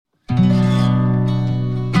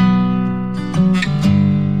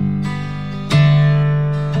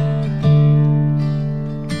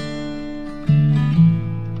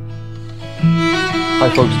Hi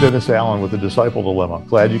folks, Dennis Allen with the Disciple Dilemma.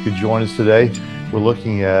 Glad you could join us today. We're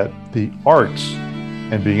looking at the arts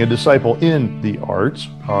and being a disciple in the arts.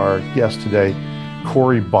 Our guest today,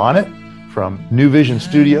 Cory Bonnet from New Vision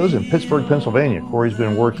Studios in Pittsburgh, Pennsylvania. Cory's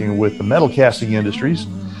been working with the metal casting industries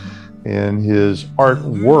in his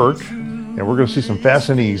artwork, and we're going to see some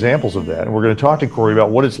fascinating examples of that. And we're going to talk to Cory about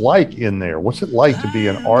what it's like in there. What's it like to be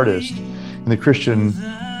an artist in the Christian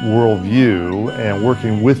worldview and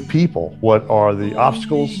working with people? What are the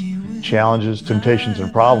obstacles, challenges, temptations,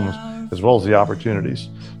 and problems, as well as the opportunities?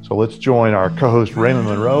 So let's join our co-host Raymond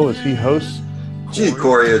Monroe as he hosts. Gee,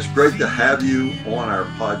 Cory, it's great to have you on our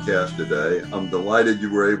podcast today. I'm delighted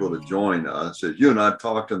you were able to join us. As you and I have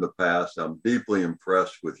talked in the past, I'm deeply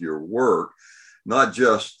impressed with your work, not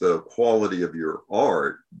just the quality of your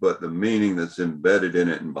art, but the meaning that's embedded in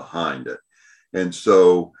it and behind it. And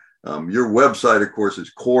so your website, of course,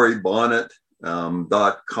 is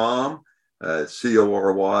corybonnet.com,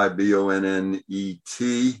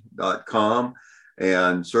 CORYBONNET.com.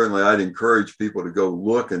 And certainly I'd encourage people to go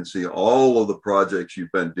look and see all of the projects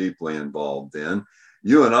you've been deeply involved in.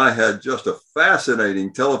 You and I had just a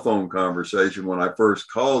fascinating telephone conversation when I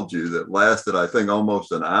first called you that lasted, I think,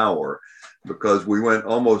 almost an hour, because we went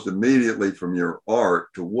almost immediately from your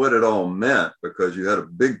art to what it all meant, because you had a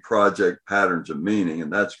big project, Patterns of Meaning,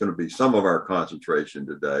 and that's going to be some of our concentration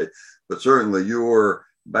today. But certainly your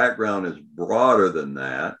background is broader than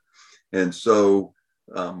that. And so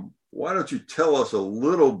why don't you tell us a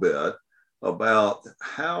little bit about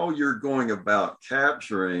how you're going about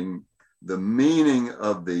capturing the meaning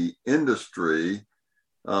of the industry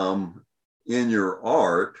in your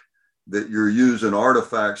art, that you're using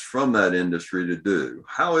artifacts from that industry to do?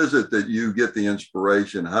 How is it that you get the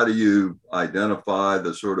inspiration? How do you identify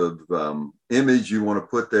the sort of image you want to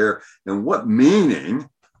put there? And what meaning,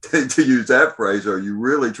 to use that phrase, are you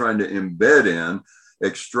really trying to embed in,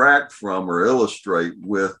 extract from, or illustrate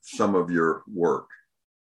with some of your work?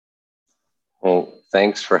 Well,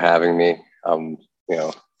 thanks for having me.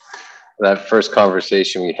 That first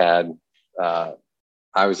conversation we had, I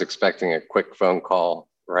was expecting a quick phone call,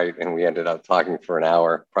 right? And we ended up talking for an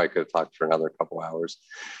hour. Probably could have talked for another couple hours.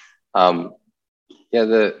 So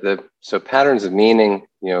Patterns of Meaning,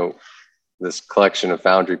 this collection of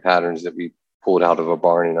foundry patterns that we pulled out of a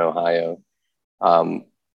barn in Ohio.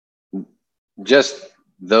 Just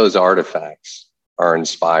those artifacts are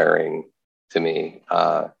inspiring to me.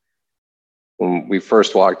 When we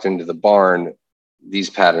first walked into the barn,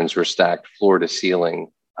 these patterns were stacked floor to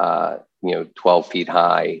ceiling, 12 feet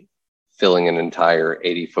high, filling an entire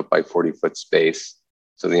 80 foot by 40 foot space.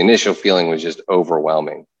 So the initial feeling was just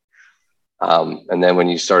overwhelming. And then when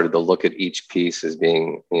you started to look at each piece as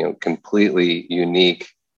being, completely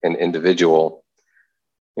unique and individual,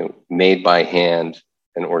 made by hand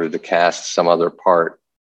in order to cast some other part,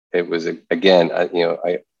 it was, again,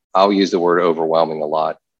 I'll use the word overwhelming a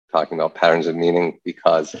lot, talking about Patterns of Meaning,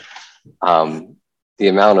 because the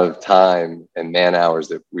amount of time and man hours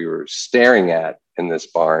that we were staring at in this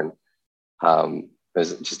barn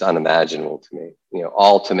is just unimaginable to me,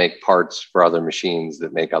 all to make parts for other machines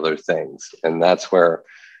that make other things. And that's where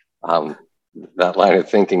that line of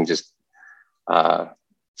thinking just,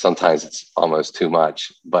 sometimes it's almost too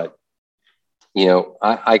much. But,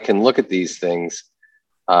 I can look at these things,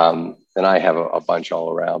 and I have a bunch all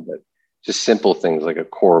around, but just simple things like a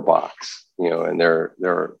core box, and there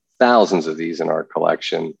are thousands of these in our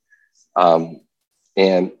collection.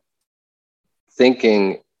 And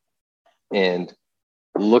thinking and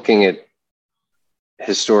looking at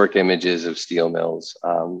historic images of steel mills.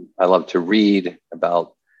 I love to read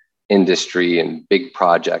about industry and big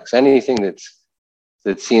projects, anything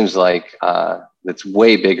that seems like that's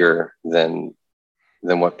way bigger than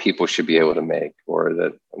what people should be able to make, or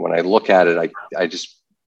that when I look at it,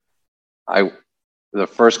 the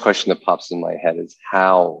first question that pops in my head is,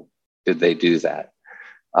 how did they do that?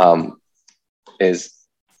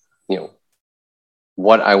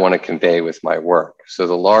 What I want to convey with my work. So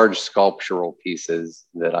the large sculptural pieces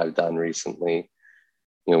that I've done recently,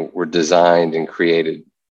 were designed and created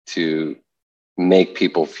to make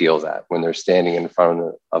people feel that when they're standing in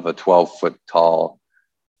front of a 12-foot tall,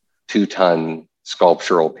 2-ton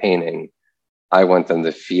sculptural painting, I want them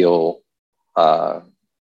to feel like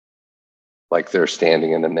they're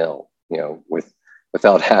standing in a mill,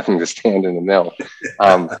 without having to stand in a mill.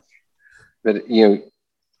 But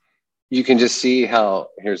you can just see how,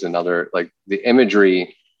 here's another, like the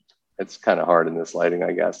imagery, it's kind of hard in this lighting,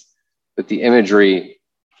 I guess, but the imagery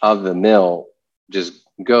of the mill just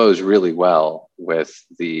goes really well with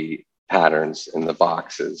the patterns in the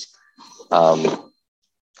boxes. The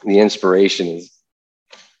inspiration is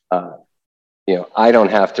I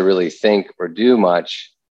don't have to really think or do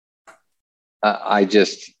much. I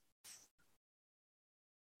just,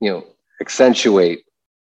 accentuate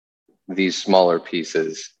these smaller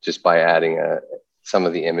pieces just by adding some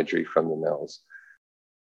of the imagery from the mills.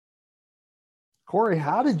 Cory,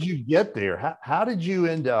 how did you get there? How did you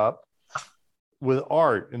end up with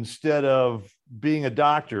art instead of being a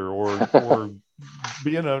doctor or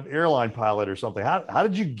being an airline pilot or something? How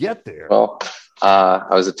did you get there? Well, I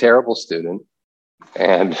was a terrible student,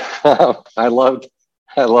 and I loved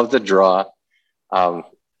to draw. I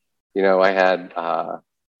had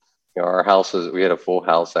our house we had a full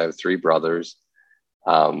house. I have 3 brothers.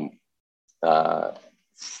 Until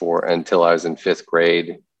I was in 5th grade,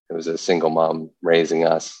 it was a single mom raising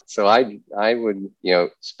us. So I would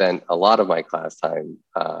spend a lot of my class time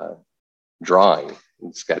drawing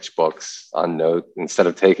in sketchbooks on note. Instead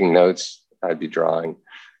of taking notes, I'd be drawing.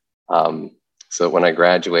 So when I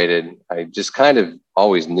graduated, I just kind of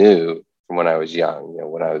always knew from when I was young.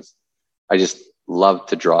 I just loved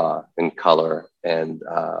to draw in color and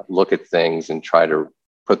look at things and try to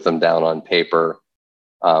put them down on paper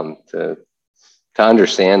to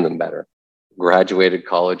understand them better. Graduated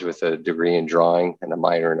college with a degree in drawing and a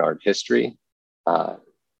minor in art history.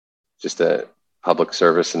 Just a public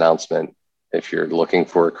service announcement. If you're looking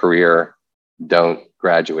for a career, don't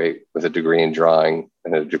graduate with a degree in drawing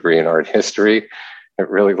and a degree in art history. It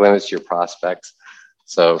really limits your prospects.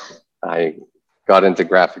 So I got into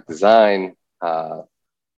graphic design,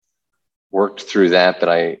 worked through that,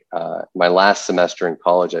 but my last semester in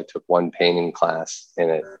college, I took one painting class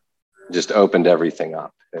and it just opened everything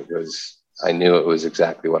up. I knew it was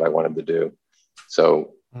exactly what I wanted to do.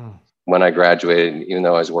 So when I graduated, even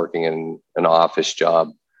though I was working in an office job,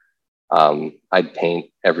 I'd paint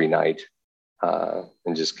every night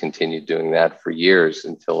and just continued doing that for years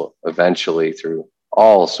until eventually, through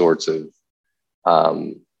all sorts of,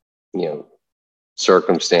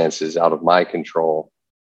 circumstances out of my control,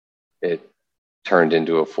 it turned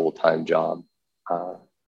into a full-time job.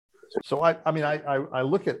 So I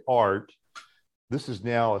look at art. This is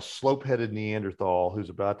now a slope-headed Neanderthal who's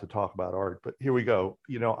about to talk about art, but here we go.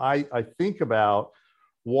 I think about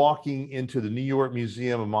walking into the New York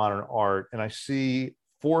Museum of Modern Art, and I see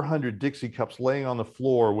 400 Dixie cups laying on the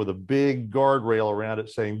floor with a big guardrail around it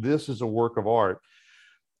saying, "This is a work of art."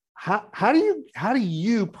 How do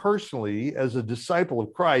you personally, as a disciple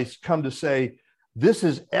of Christ, come to say, "This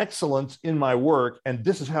is excellence in my work, and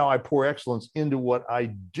this is how I pour excellence into what I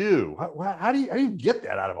do"? How do you get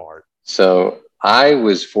that out of art? So I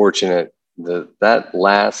was fortunate that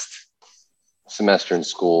last semester in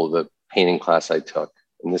school, the painting class I took,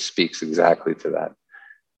 and this speaks exactly to that.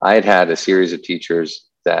 I had a series of teachers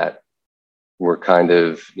that were kind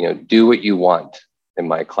of, do what you want in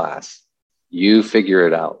my class. You figure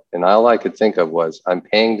it out. And all I could think of was, I'm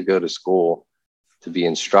paying to go to school to be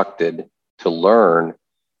instructed, to learn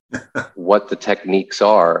what the techniques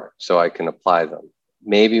are so I can apply them.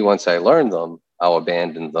 Maybe once I learn them, I'll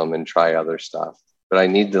abandon them and try other stuff. But I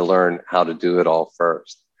need to learn how to do it all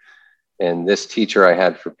first. And this teacher I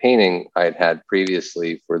had for painting, I had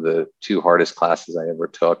previously for the 2 hardest classes I ever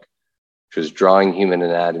took, which was drawing human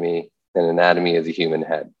anatomy and anatomy of the human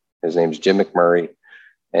head. His name's Jim McMurray.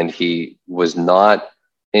 And he was not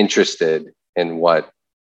interested in what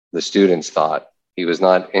the students thought. He was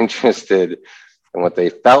not interested in what they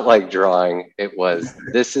felt like drawing. It was,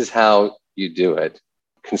 this is how you do it.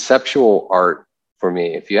 Conceptual art for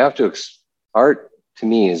me, if you have to, art to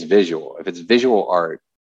me is visual. If it's visual art,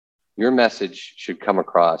 your message should come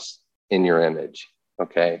across in your image,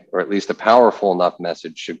 okay? Or at least a powerful enough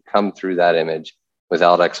message should come through that image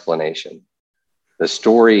without explanation. The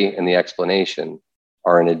story and the explanation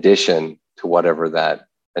are in addition to whatever that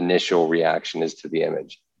initial reaction is to the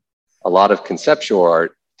image. A lot of conceptual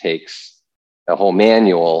art takes a whole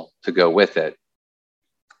manual to go with it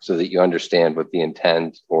so that you understand what the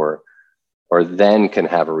intent or then can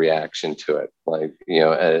have a reaction to it. Like,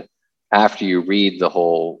 after you read the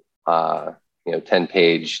whole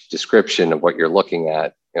 10-page description of what you're looking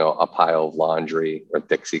at, a pile of laundry or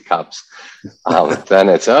Dixie cups, then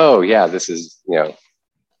it's, oh yeah, this is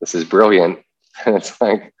brilliant. And it's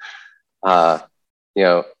like,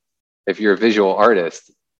 if you're a visual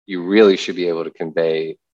artist, you really should be able to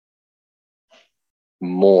convey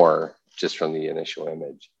more just from the initial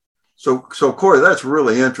image. So Cory, that's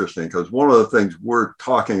really interesting, because one of the things we're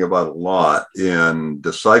talking about a lot in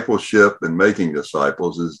discipleship and making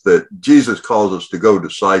disciples is that Jesus calls us to go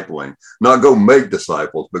discipling, not go make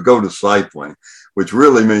disciples, but go discipling, which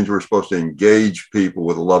really means we're supposed to engage people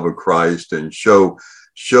with the love of Christ and show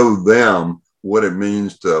them what it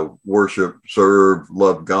means to worship, serve,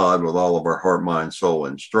 love God with all of our heart, mind, soul,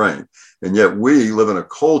 and strength. And yet we live in a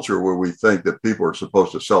culture where we think that people are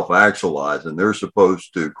supposed to self-actualize and they're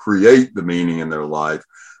supposed to create the meaning in their life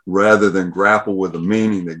rather than grapple with the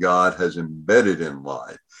meaning that God has embedded in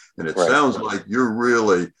life. And it sounds like you're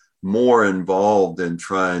really more involved in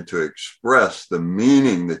trying to express the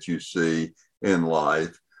meaning that you see in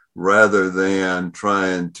life rather than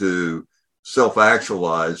trying to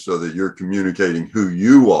self-actualize so that you're communicating who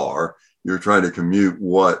you are. You're trying to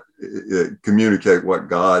communicate what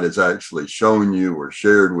God has actually shown you or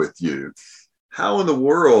shared with you. How in the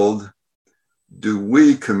world do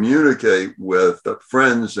we communicate with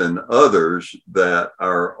friends and others that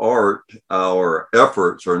our art, our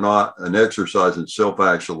efforts are not an exercise in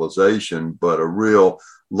self-actualization, but a real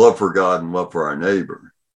love for God and love for our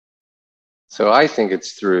neighbor? So I think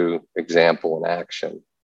it's through example and action.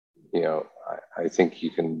 I think you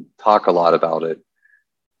can talk a lot about it.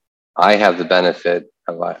 I have the benefit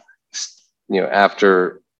of,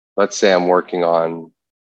 after, let's say I'm working on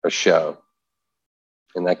a show,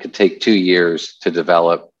 and that could take 2 years to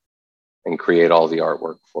develop and create all the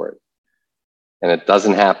artwork for it. And it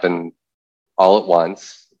doesn't happen all at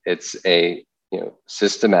once. It's a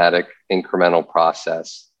systematic, incremental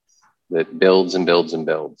process that builds and builds and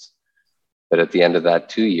builds. But at the end of that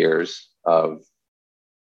 2 years of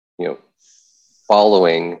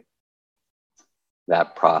following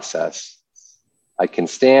that process, I can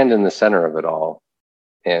stand in the center of it all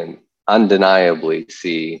and undeniably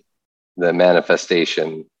see the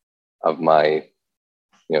manifestation of my,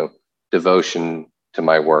 devotion to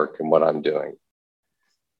my work and what I'm doing.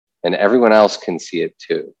 And everyone else can see it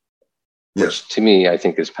too, which to me, I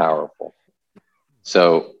think is powerful.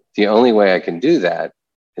 So the only way I can do that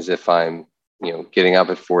is if I'm, getting up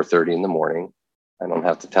at 4:30 in the morning. I don't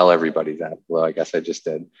have to tell everybody that, well, I guess I just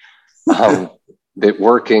did. That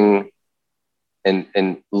working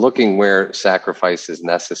and looking where sacrifice is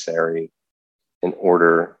necessary in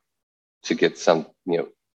order to get some,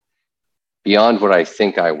 beyond what I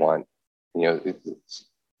think I want, it's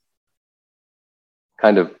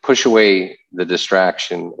kind of push away the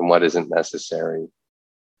distraction and what isn't necessary.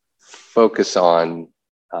 Focus on,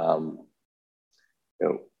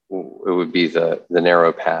 it would be the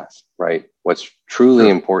narrow path, right? What's truly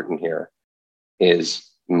important here is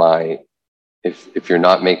if you're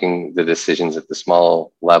not making the decisions at the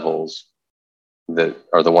small levels that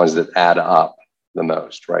are the ones that add up the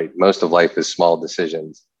most, right? Most of life is small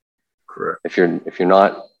decisions. Correct. If you're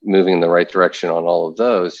not moving in the right direction on all of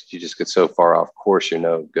those, you just get so far off course, you're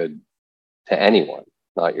no good to anyone,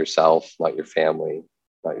 not yourself, not your family,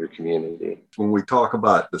 not your community. When we talk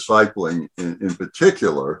about discipling in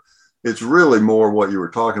particular, it's really more what you were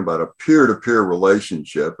talking about, a peer-to-peer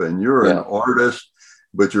relationship. And you're an artist,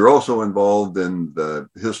 but you're also involved in the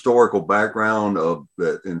historical background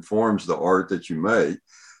that informs the art that you make.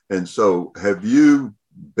 And so have you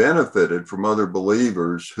benefited from other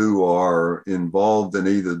believers who are involved in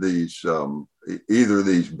either these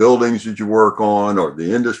buildings that you work on or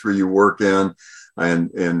the industry you work in?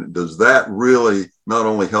 And does that really not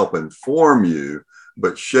only help inform you,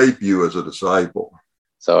 but shape you as a disciple?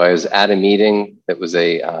 So I was at a meeting that was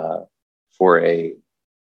for a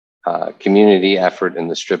community effort in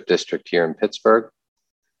the Strip District here in Pittsburgh.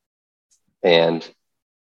 And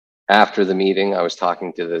after the meeting, I was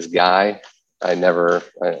talking to this guy. I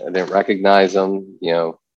didn't recognize him.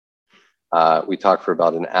 We talked for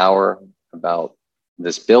about an hour about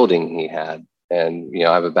this building he had. And,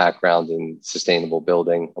 I have a background in sustainable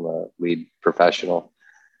building. I'm a LEED professional.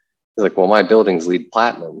 He's like, well, my building's LEED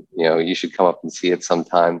platinum. You should come up and see it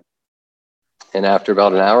sometime. And after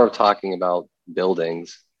about an hour of talking about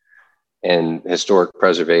buildings and historic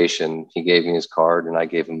preservation, he gave me his card and I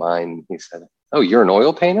gave him mine. He said, oh, you're an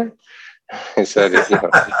oil painter? I said,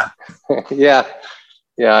 yeah,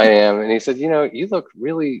 I am. And he said, you look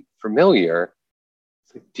really familiar.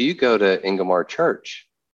 Like, do you go to Ingomar Church?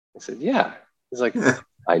 I said, yeah. He's like,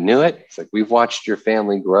 I knew it. He's like, we've watched your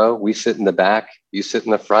family grow. We sit in the back, you sit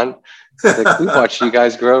in the front. He's like, we've watched you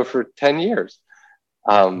guys grow for 10 years.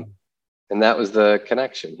 And that was the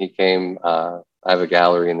connection. He came, I have a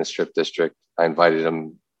gallery in the Strip District. I invited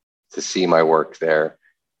him to see my work there.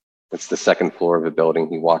 It's the second floor of a building.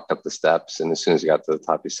 He walked up the steps, and as soon as he got to the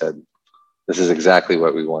top, he said, this is exactly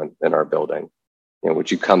what we want in our building. Would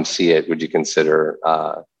you come see it? Would you consider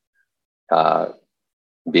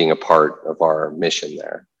being a part of our mission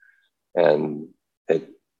there? And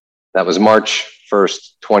that was March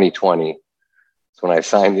 1st, 2020. That's when I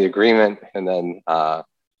signed the agreement. And then,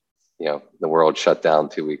 the world shut down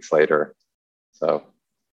 2 weeks later. So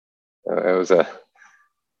it was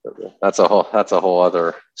that's a whole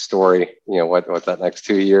other story. What that next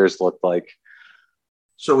 2 years looked like.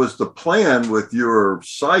 So is the plan with your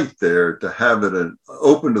site there to have it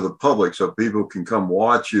open to the public so people can come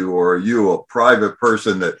watch you, or are you a private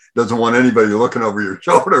person that doesn't want anybody looking over your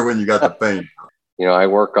shoulder when you got the paint? I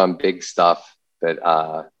work on big stuff, but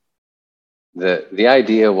the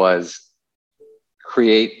idea was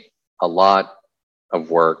create a lot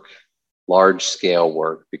of work, large scale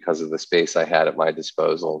work, because of the space I had at my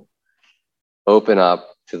disposal, open up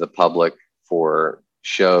to the public for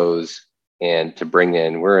shows, and to bring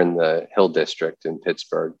in, we're in the Hill District in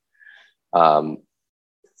Pittsburgh,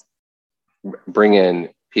 bring in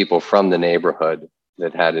people from the neighborhood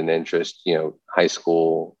that had an interest, high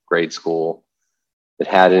school, grade school, that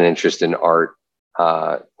had an interest in art,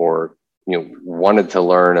 or, wanted to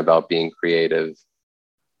learn about being creative,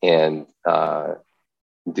 and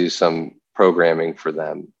do some programming for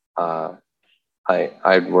them.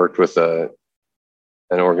 I'd worked with an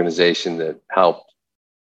organization that helped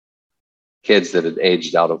kids that had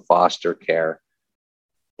aged out of foster care.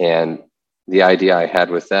 And the idea I had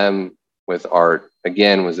with them with art,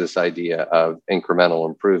 again, was this idea of incremental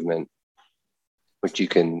improvement, which you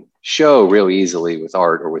can show real easily with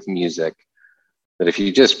art or with music. That if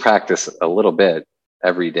you just practice a little bit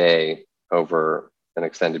every day over an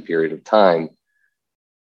extended period of time,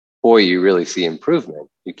 boy, you really see improvement.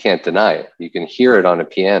 You can't deny it. You can hear it on a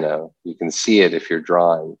piano. You can see it if you're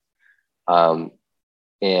drawing. And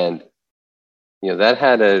that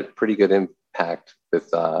had a pretty good impact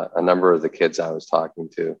with a number of the kids I was talking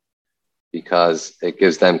to, because it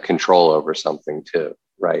gives them control over something too,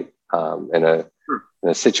 right? In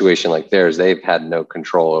a situation like theirs, they've had no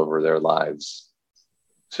control over their lives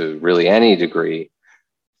to really any degree.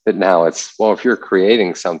 But now it's, well, if you're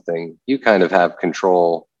creating something, you kind of have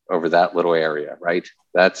control over that little area, right?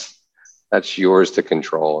 That's yours to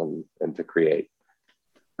control and to create.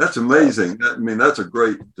 That's amazing. That's a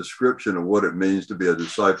great description of what it means to be a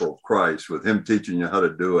disciple of Christ, with him teaching you how to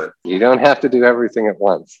do it. You don't have to do everything at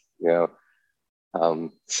once,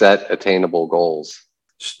 set attainable goals.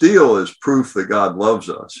 Steel is proof that God loves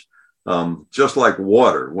us. Just like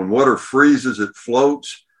water. When water freezes, it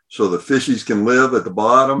floats so the fishies can live at the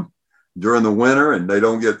bottom during the winter and they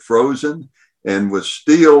don't get frozen. And with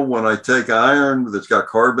steel, when I take iron that's got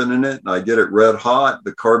carbon in it and I get it red hot,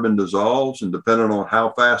 the carbon dissolves. And depending on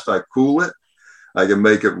how fast I cool it, I can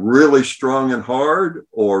make it really strong and hard,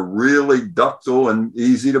 or really ductile and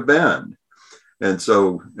easy to bend. And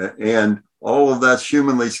all of that's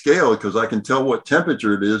humanly scaled, because I can tell what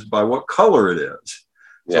temperature it is by what color it is.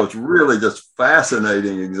 Yeah. So it's really just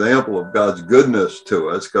fascinating example of God's goodness to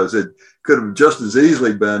us, because it could have just as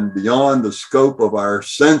easily been beyond the scope of our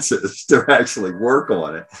senses to actually work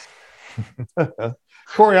on it.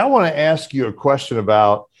 Cory, I want to ask you a question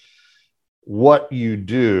about what you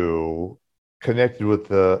do connected with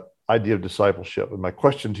the idea of discipleship. And my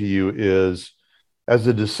question to you is, as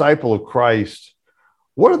a disciple of Christ,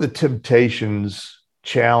 what are the temptations,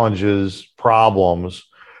 challenges, problems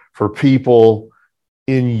for people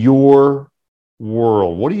in your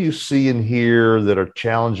world? What do you see and hear that are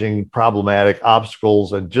challenging, problematic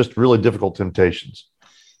obstacles, and just really difficult temptations?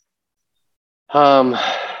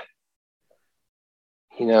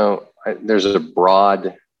 There's a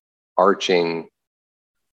broad arching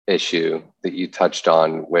issue that you touched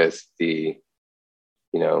on with the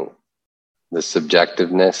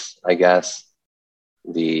subjectiveness, I guess,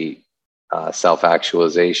 the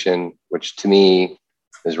self-actualization, which to me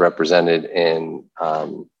is represented in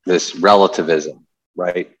this relativism,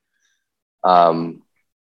 right?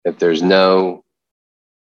 If there's no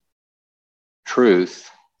truth,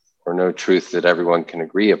 or no truth that everyone can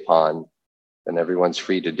agree upon, then everyone's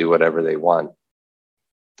free to do whatever they want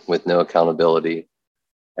with no accountability.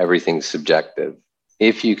 Everything's subjective.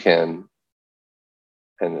 If you can,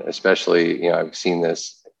 and especially, I've seen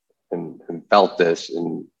this and felt this,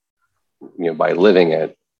 and by living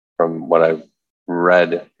it, from what I've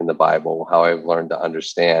read in the Bible, how I've learned to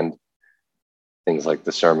understand things like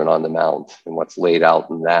the Sermon on the Mount and what's laid out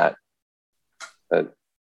in that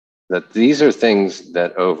these are things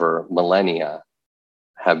that over millennia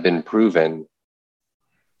have been proven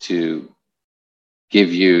to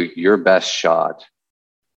give you your best shot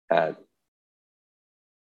at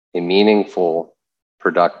a meaningful,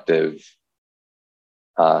 productive,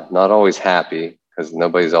 not always happy, because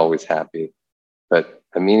nobody's always happy, but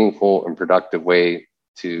a meaningful and productive way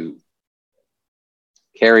to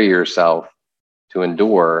carry yourself, to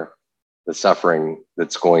endure the suffering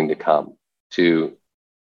that's going to come, to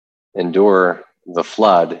endure the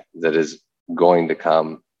flood that is going to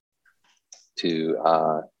come, to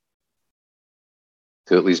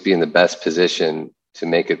to at least be in the best position to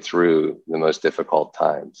make it through the most difficult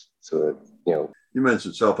times. So that, you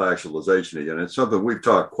mentioned self-actualization again. It's something we've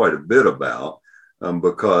talked quite a bit about,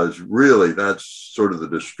 because really that's sort of the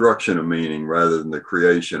destruction of meaning rather than the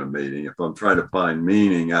creation of meaning. If I'm trying to find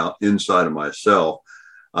meaning out inside of myself,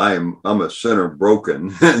 I'm a sinner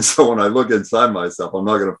broken. And so when I look inside myself, I'm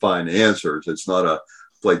not going to find answers. It's not a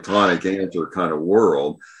Platonic answer kind of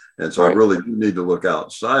world. And so I really do need to look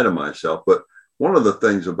outside of myself. But one of the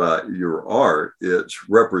things about your art, it's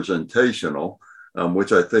representational,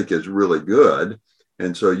 which I think is really good.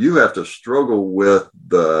 And so you have to struggle with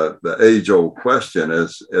the age-old question.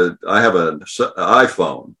 As I have an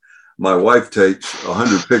iPhone. My wife takes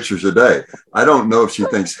 100 pictures a day. I don't know if she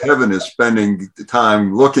thinks heaven is spending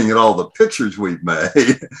time looking at all the pictures we've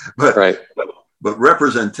made, but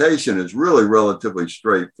representation is really relatively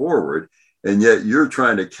straightforward. And yet you're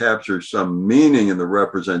trying to capture some meaning in the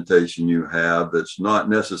representation you have that's not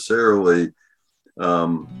necessarily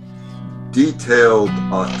detailed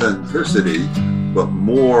authenticity, but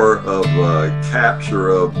more of a capture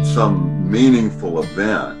of some meaningful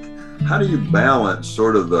event. How do you balance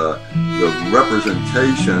sort of the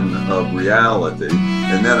representation of reality?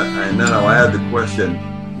 And then I'll add the question,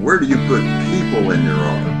 where do you put people in your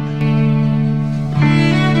art?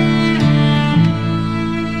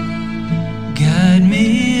 Guide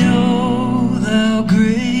me, O thou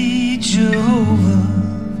great Jehovah,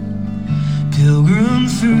 pilgrim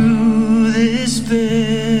through this fair